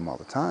 you'll see them all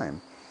the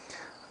time.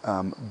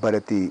 But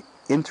at the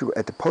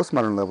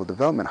postmodern level of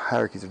development,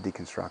 hierarchies are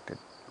deconstructed,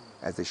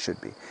 as they should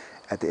be.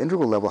 At the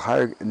integral level,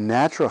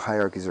 natural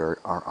hierarchies are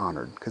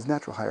honored, because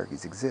natural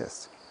hierarchies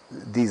exist.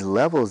 These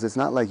levels, it's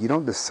not like you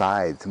don't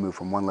decide to move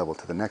from one level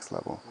to the next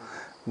level.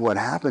 What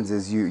happens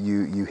is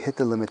you hit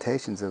the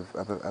limitations of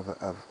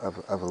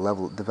a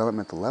level,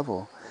 developmental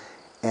level,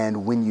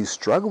 and when you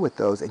struggle with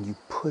those and you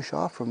push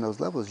off from those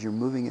levels, you're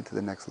moving into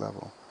the next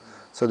level.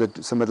 So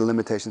some of the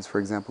limitations, for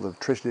example, of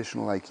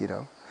traditional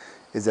Aikido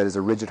is that it's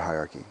a rigid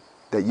hierarchy,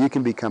 that you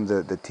can become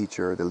the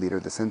teacher, the leader,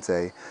 the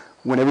sensei,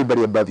 when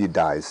everybody above you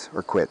dies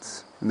or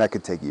quits, and that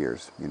could take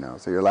years,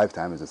 so your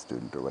lifetime as a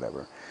student or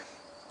whatever.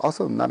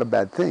 Also, not a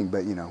bad thing,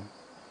 but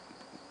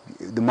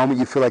the moment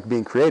you feel like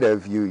being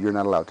creative, you're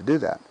not allowed to do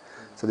that.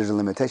 So there's a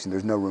limitation.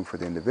 There's no room for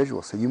the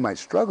individual. So you might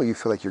struggle. You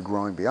feel like you're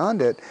growing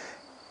beyond it,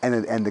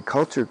 and the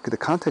culture, the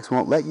context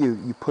won't let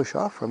you push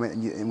off from it.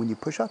 And when you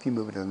push off, you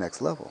move into the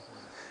next level.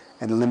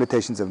 And the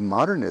limitations of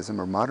modernism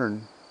or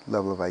modern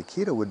level of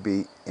Aikido would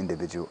be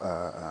individual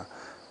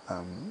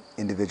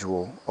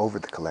over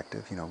the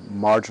collective,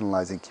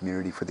 marginalizing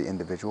community for the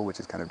individual, which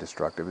is kind of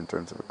destructive in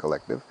terms of a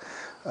collective,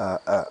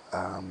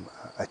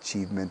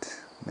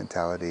 achievement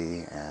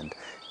mentality and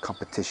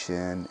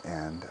competition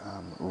and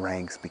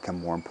ranks become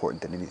more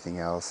important than anything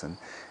else, and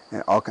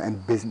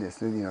business.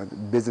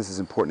 Business is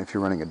important if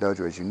you're running a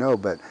dojo, as you know,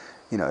 but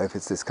if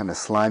it's this kind of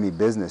slimy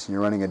business and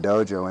you're running a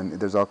dojo and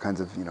there's all kinds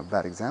of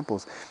bad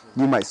examples,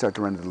 you might start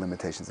to run into the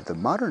limitations of the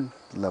modern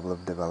level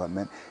of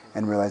development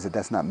and realize that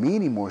that's not me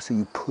anymore, so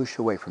you push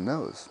away from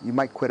those. You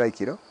might quit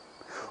Aikido,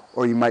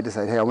 or you might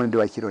decide, hey, I want to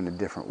do Aikido in a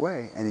different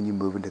way, and then you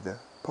move into the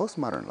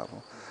postmodern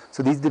level.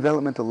 So these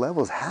developmental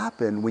levels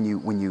happen when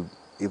you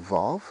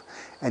evolve,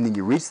 and then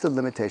you reach the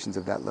limitations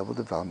of that level of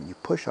development, you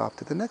push off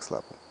to the next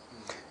level.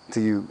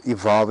 Until you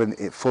evolve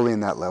fully in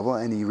that level,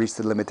 and you reach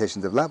the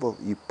limitations of level,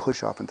 you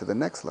push off into the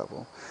next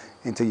level.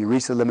 Until you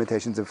reach the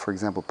limitations of, for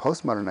example,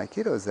 postmodern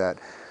Aikido, is that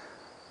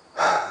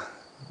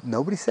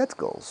nobody sets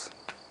goals.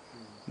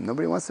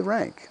 Nobody wants to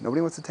rank.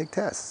 Nobody wants to take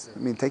tests. I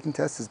mean, taking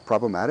tests is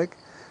problematic,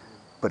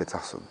 but it's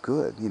also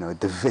good.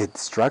 It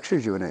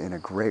structures you in a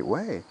great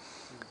way.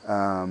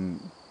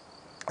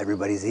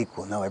 Everybody's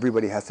equal. No,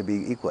 everybody has to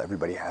be equal.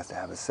 Everybody has to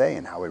have a say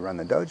in how we run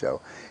the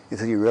dojo.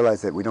 Until you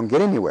realize that we don't get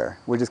anywhere.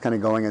 We're just kind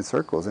of going in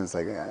circles, and it's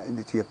like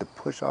you have to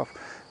push off.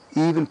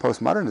 Even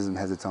postmodernism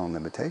has its own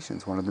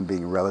limitations. One of them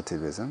being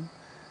relativism,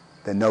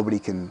 that nobody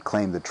can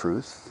claim the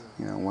truth.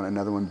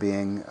 Another one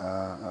being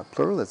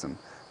pluralism,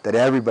 that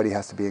everybody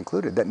has to be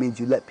included. That means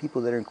you let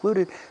people that are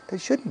included that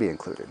shouldn't be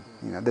included.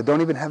 That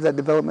don't even have that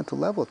developmental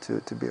level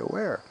to be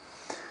aware.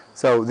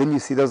 So then you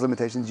see those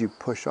limitations, you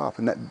push off,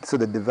 and so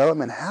the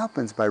development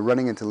happens by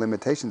running into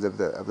limitations of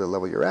the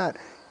level you're at.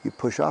 You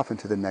push off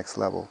into the next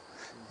level,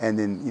 and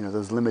then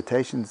those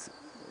limitations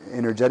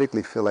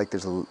energetically feel like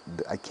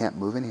I can't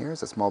move in here.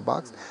 It's a small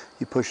box.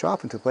 You push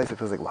off into a place that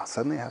feels like, wow,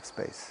 suddenly I have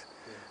space.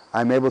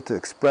 I'm able to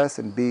express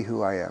and be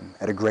who I am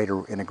in a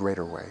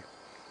greater way,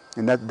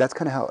 and that's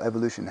kind of how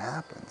evolution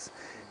happens.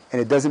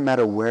 And it doesn't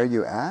matter where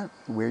you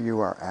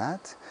are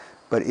at,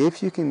 but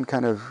if you can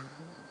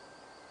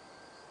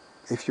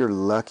if you're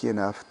lucky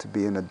enough to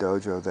be in a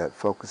dojo that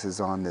focuses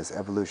on this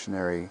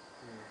evolutionary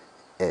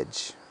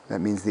edge,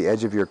 that means the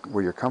edge of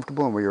where you're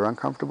comfortable and where you're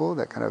uncomfortable,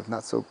 that kind of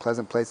not so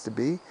pleasant place to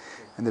be,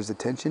 and there's a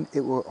tension,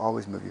 it will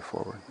always move you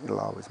forward. It'll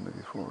always move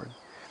you forward.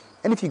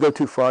 And if you go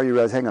too far, you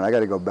realize, hang on, I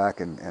got to go back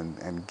and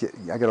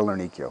I got to learn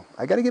Ikkyo.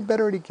 I got to get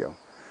better at Ikkyo.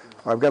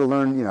 Or I've got to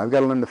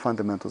learn the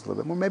fundamentals a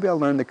little bit more. Maybe I'll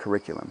learn the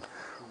curriculum,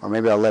 or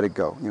maybe I'll let it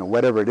go.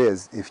 Whatever it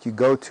is, if you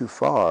go too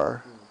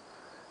far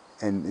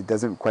and it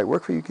doesn't quite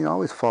work for you, you can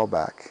always fall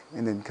back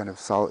and then kind of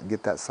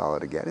get that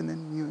solid again, and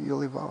then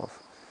you'll evolve.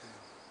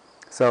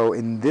 So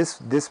in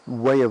this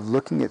way of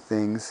looking at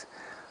things,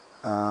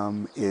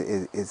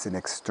 it's an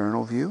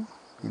external view.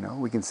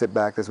 We can sit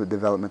back. That's what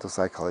developmental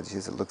psychology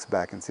is. It looks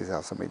back and sees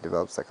how somebody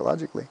develops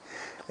psychologically.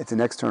 It's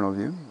an external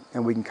view,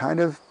 and we can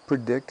kind of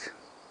predict,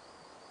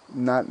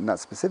 not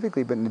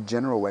specifically, but in a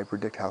general way,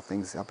 predict how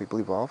people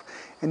evolve,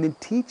 and then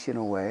teach in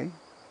a way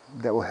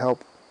that will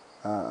help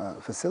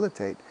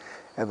facilitate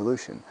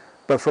evolution.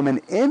 But from an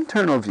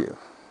internal view,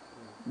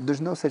 there's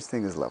no such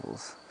thing as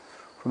levels.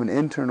 From an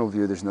internal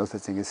view, there's no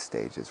such thing as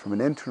stages. From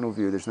an internal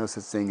view, there's no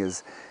such thing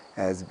as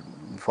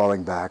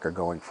falling back or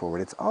going forward.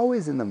 It's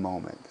always in the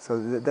moment.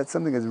 So that's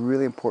something that's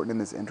really important in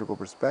this integral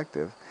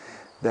perspective,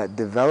 that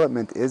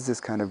development is this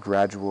kind of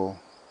gradual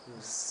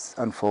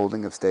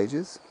unfolding of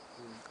stages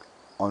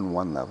on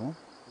one level,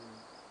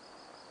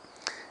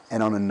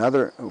 and on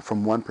another,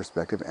 from one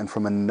perspective, and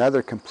from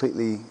another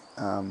completely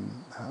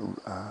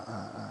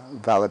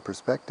valid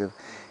perspective,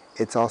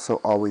 it's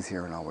also always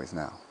here and always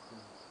now.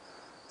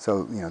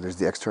 So, there's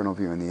the external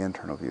view and the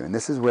internal view. And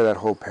this is where that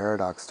whole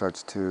paradox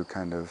starts to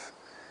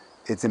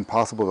it's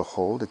impossible to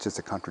hold, it's just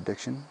a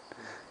contradiction.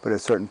 But at a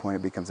certain point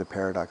it becomes a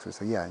paradox where you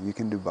say, yeah, you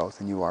can do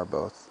both and you are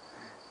both.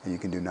 And you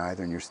can do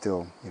neither and you're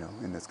still,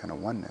 in this kind of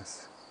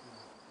oneness.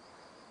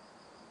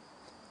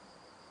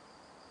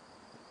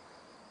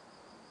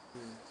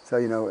 So,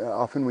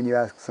 often when you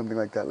ask something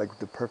like that, like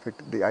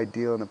the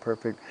ideal and the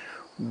perfect,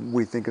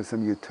 we think of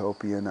some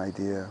utopian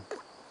idea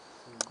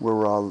where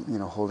we're all,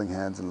 holding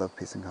hands in love,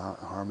 peace, and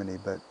harmony,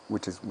 but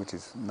which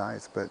is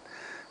nice. But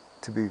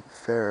to be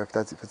fair, if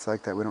it's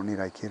like that, we don't need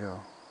Aikido.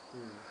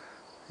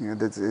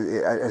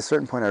 At a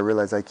certain point, I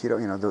realized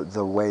Aikido,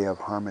 the way of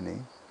harmony.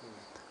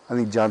 I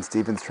think John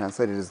Stevens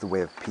translated it as the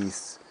way of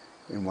peace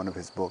in one of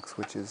his books,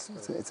 which is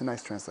it's a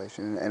nice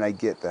translation, and I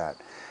get that.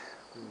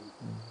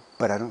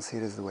 But I don't see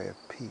it as the way of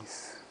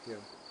peace. Yeah.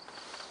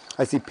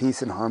 I see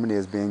peace and harmony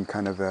as being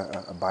kind of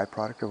a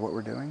byproduct of what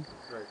we're doing.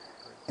 Right.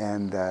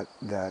 And that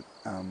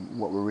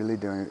what we're really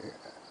doing,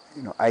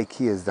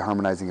 Aiki is the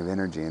harmonizing of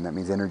energy, and that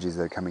means energies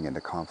that are coming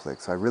into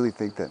conflict. So I really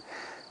think that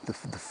the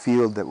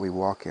field that we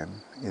walk in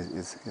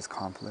is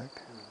conflict.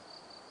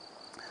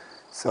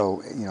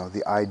 So,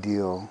 the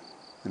ideal,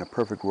 in a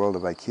perfect world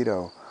of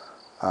Aikido,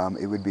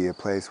 it would be a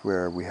place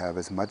where we have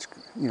as much,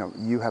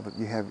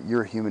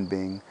 you're a human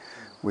being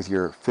with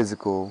your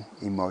physical,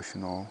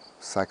 emotional,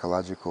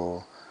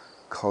 psychological,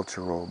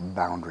 cultural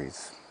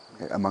boundaries,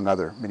 among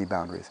other many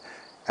boundaries,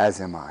 as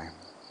am I.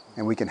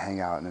 And we can hang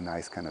out in a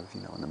nice kind of,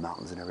 in the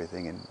mountains and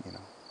everything, and,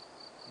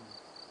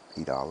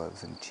 eat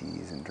olives and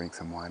cheese and drink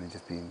some wine and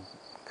just be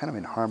kind of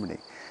in harmony.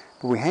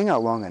 But we hang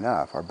out long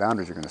enough, our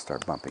boundaries are going to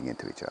start bumping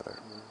into each other.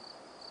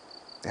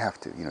 They have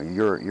to.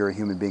 You're a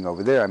human being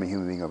over there, I'm a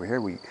human being over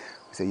here. We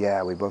say,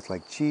 yeah, we both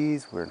like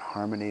cheese, we're in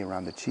harmony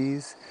around the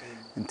cheese,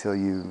 until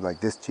you like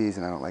this cheese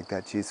and I don't like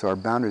that cheese. So our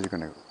boundaries are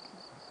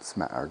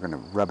going to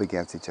rub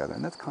against each other,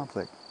 and that's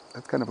conflict.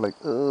 That's kind of like,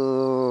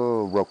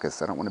 oh,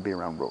 Rokas, I don't want to be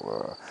around.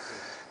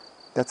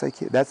 That's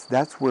Aikido.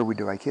 That's where we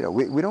do Aikido.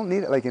 We don't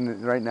need it, like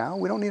right now,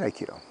 we don't need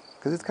Aikido,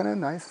 because it's kind of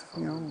nice,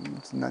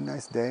 it's a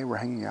nice day, we're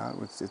hanging out,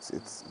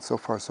 it's so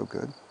far so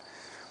good.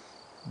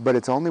 But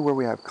it's only where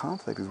we have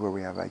conflict is where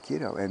we have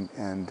Aikido,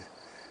 and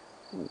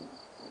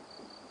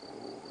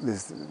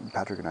this,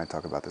 Patrick and I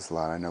talk about this a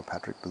lot. I know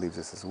Patrick believes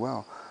this as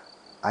well.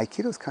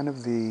 Aikido is kind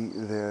of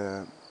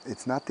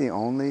it's not the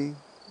only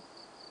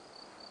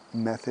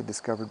method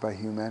discovered by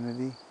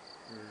humanity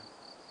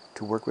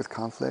to work with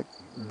conflict,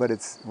 but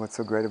what's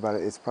so great about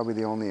it, it's probably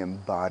the only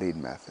embodied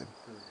method.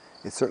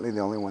 It's certainly the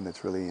only one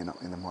that's really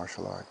in the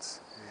martial arts.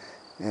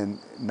 And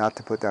not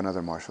to put down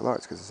other martial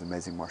arts, because there's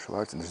amazing martial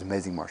arts, and there's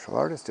amazing martial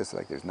artists, just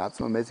like there's not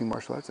so amazing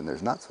martial arts, and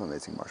there's not so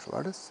amazing martial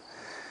artists.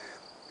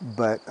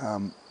 But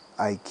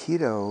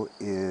Aikido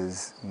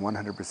is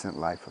 100%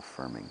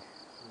 life-affirming.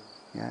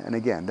 Yeah, and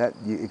again,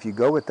 if you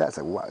go with that, it's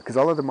like, wow, because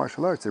all other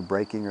martial arts, they're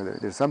breaking, or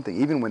there's something,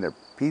 even when they're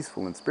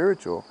peaceful and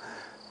spiritual,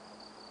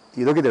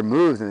 you look at their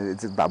moves, and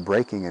it's about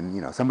breaking,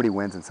 and somebody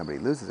wins and somebody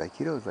loses.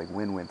 Aikido is like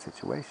win-win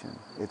situation.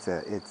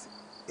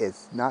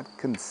 It's not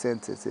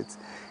consensus. It's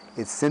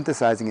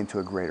synthesizing into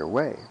a greater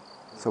way.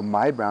 So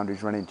my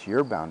boundaries run into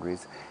your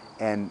boundaries,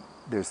 and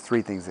there's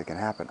three things that can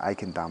happen. I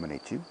can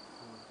dominate you.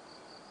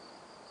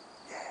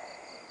 Yay!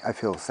 I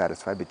feel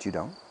satisfied, but you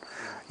don't.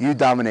 You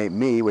dominate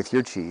me with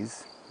your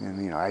cheese, and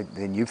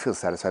then you feel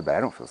satisfied, but I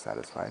don't feel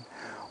satisfied.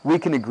 We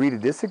can agree to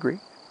disagree.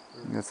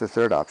 That's the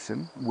third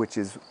option, which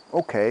is,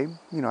 okay,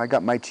 I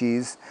got my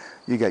cheese,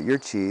 you got your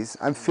cheese.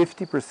 I'm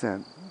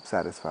 50%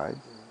 satisfied,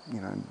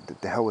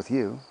 the hell with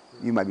you.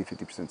 You might be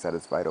 50%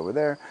 satisfied over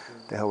there,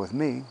 the hell with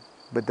me.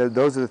 But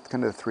those are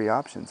kind of the three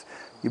options.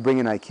 You bring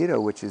in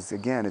Aikido, which is,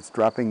 again, it's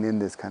dropping in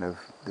this kind of,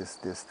 this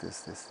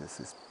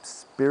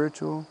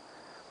spiritual,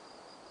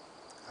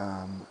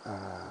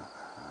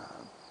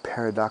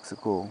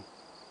 paradoxical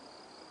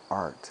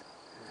art,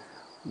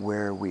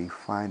 where we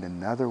find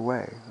another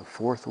way, a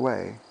fourth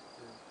way,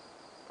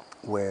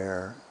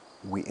 where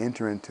we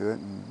enter into it,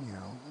 and,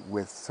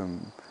 with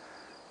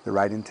the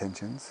right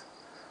intentions,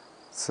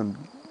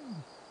 some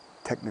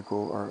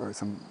technical or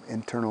some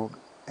internal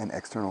and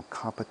external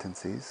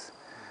competencies,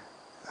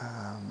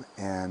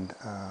 and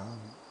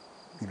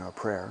a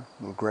prayer,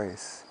 a little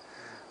grace.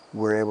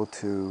 We're able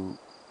to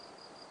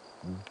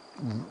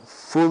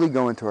fully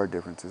go into our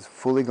differences,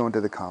 fully go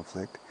into the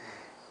conflict,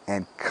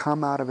 and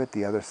come out of it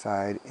the other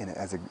side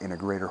in a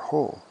greater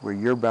whole, where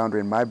your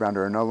boundary and my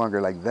boundary are no longer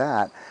like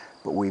that,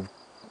 but we've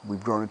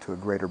grown into a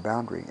greater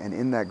boundary. And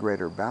in that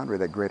greater boundary,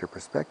 that greater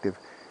perspective,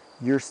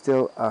 you're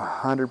still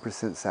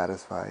 100%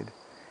 satisfied,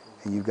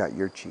 and you've got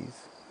your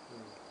cheese,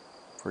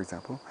 for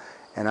example,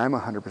 and I'm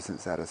 100%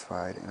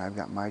 satisfied, and I've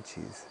got my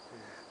cheese.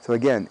 So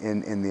again,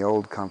 in the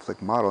old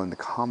conflict model, in the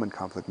common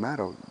conflict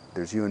model,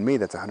 there's you and me,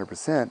 that's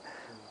 100%.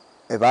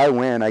 If I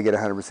win, I get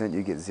 100%,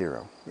 you get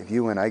 0. If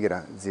you win, I get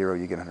 0,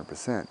 you get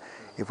 100%.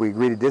 If we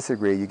agree to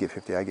disagree, you get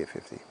 50, I get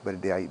 50.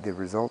 But the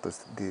result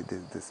is,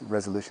 this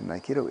resolution in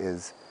Aikido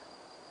is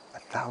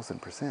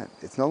 1,000%.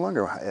 It's no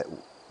longer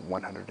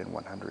 100 and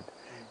 100.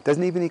 It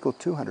doesn't even equal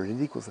 200,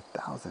 it equals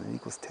 1,000, it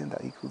equals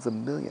 10,000, it equals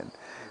 1,000,000.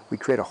 We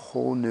create a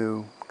whole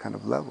new kind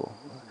of level.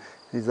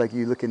 It's like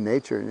you look in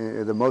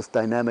nature, the most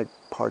dynamic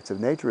parts of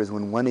nature is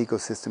when one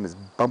ecosystem is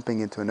bumping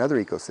into another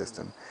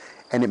ecosystem.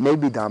 And it may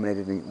be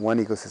dominated, one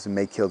ecosystem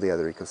may kill the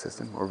other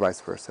ecosystem, or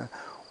vice versa.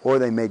 Or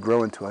they may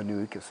grow into a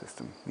new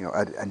ecosystem,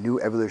 a new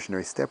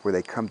evolutionary step where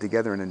they come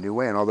together in a new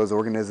way, and all those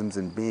organisms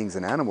and beings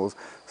and animals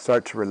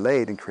start to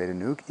relate and create a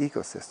new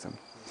ecosystem.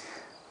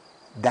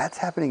 That's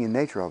happening in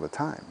nature all the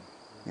time.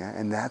 Yeah?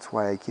 And that's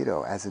why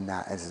Aikido, as an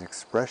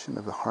expression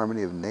of the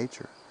harmony of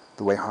nature,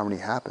 the way harmony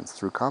happens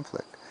through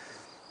conflict,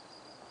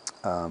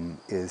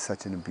 is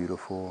such a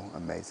beautiful,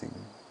 amazing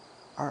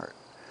art.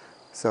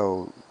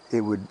 So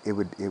it would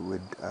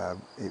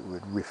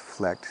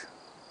reflect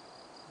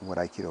what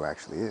Aikido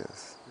actually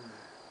is,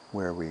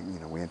 where we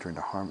enter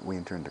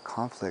into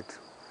conflict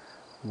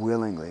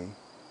willingly,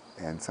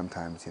 and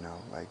sometimes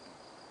like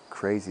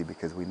crazy,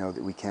 because we know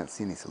that we can't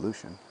see any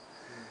solution,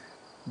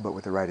 but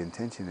with the right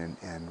intention,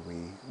 and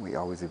we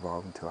always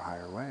evolve into a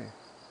higher way.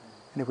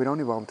 And if we don't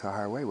evolve into a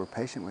higher way, we're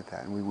patient with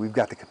that, and we've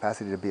got the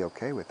capacity to be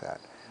okay with that.